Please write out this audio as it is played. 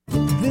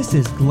This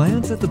is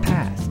Glance at the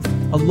Past,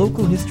 a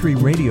local history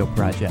radio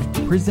project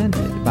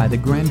presented by the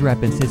Grand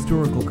Rapids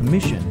Historical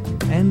Commission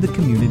and the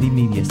Community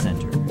Media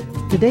Center.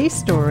 Today's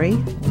story,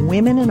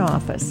 Women in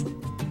Office.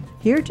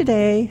 Here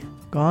today,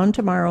 gone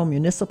tomorrow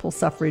municipal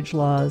suffrage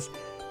laws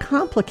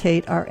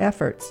complicate our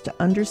efforts to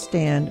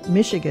understand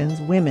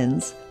Michigan's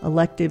women's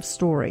elective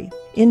story.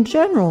 In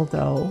general,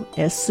 though,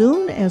 as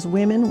soon as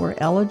women were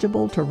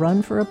eligible to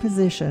run for a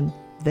position,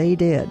 they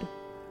did.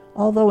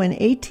 Although in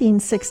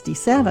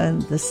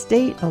 1867 the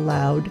state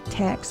allowed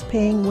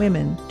tax-paying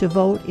women to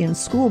vote in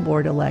school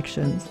board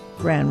elections,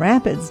 Grand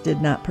Rapids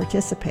did not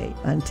participate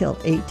until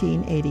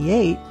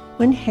 1888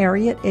 when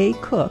Harriet A.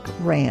 Cook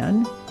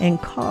ran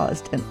and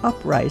caused an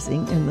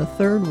uprising in the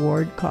 3rd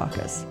Ward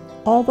caucus.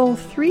 Although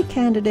 3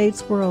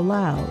 candidates were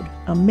allowed,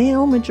 a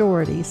male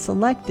majority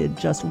selected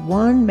just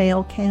one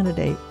male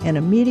candidate and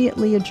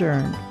immediately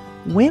adjourned.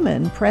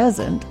 Women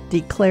present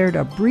declared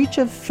a breach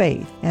of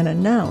faith and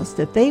announced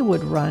that they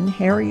would run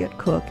Harriet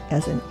Cook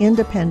as an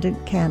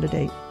independent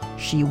candidate.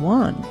 She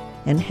won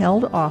and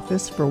held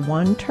office for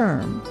 1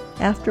 term,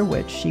 after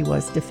which she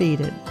was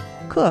defeated.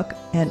 Cook,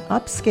 an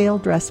upscale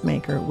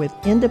dressmaker with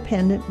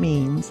independent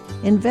means,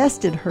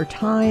 invested her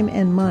time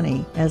and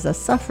money as a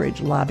suffrage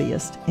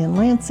lobbyist in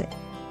Lansing.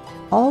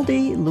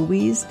 Aldie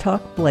Louise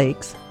Tuck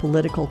Blake's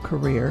political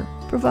career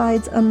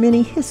provides a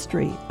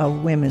mini-history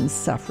of women's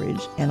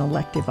suffrage and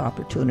elective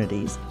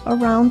opportunities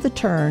around the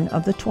turn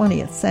of the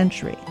 20th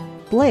century.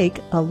 Blake,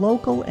 a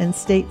local and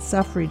state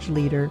suffrage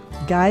leader,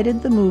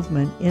 guided the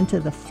movement into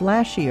the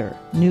flashier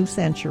new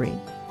century.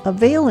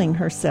 Availing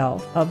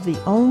herself of the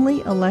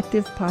only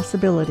elective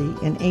possibility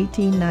in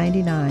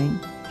 1899,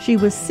 she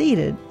was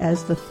seated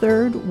as the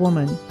 3rd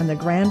woman on the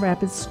Grand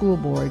Rapids School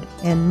Board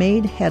and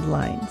made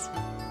headlines.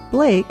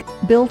 Blake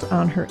built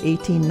on her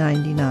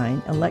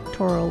 1899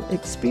 electoral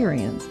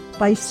experience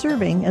by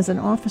serving as an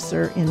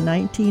officer in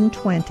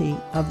 1920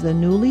 of the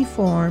newly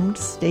formed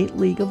State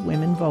League of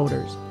Women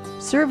Voters,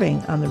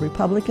 serving on the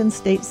Republican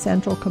State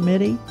Central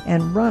Committee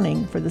and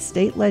running for the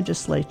state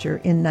legislature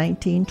in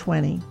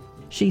 1920.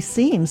 She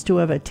seems to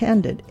have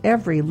attended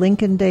every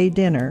Lincoln Day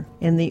dinner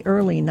in the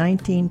early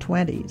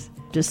 1920s,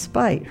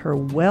 despite her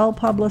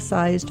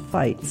well-publicized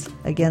fights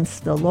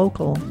against the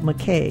local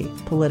McKay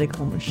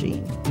political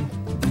machine.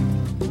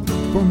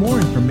 For more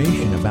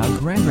information about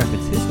Grand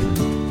Rapids history,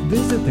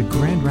 visit the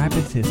Grand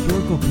Rapids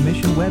Historical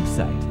Commission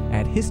website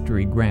at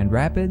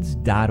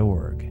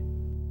historygrandrapids.org.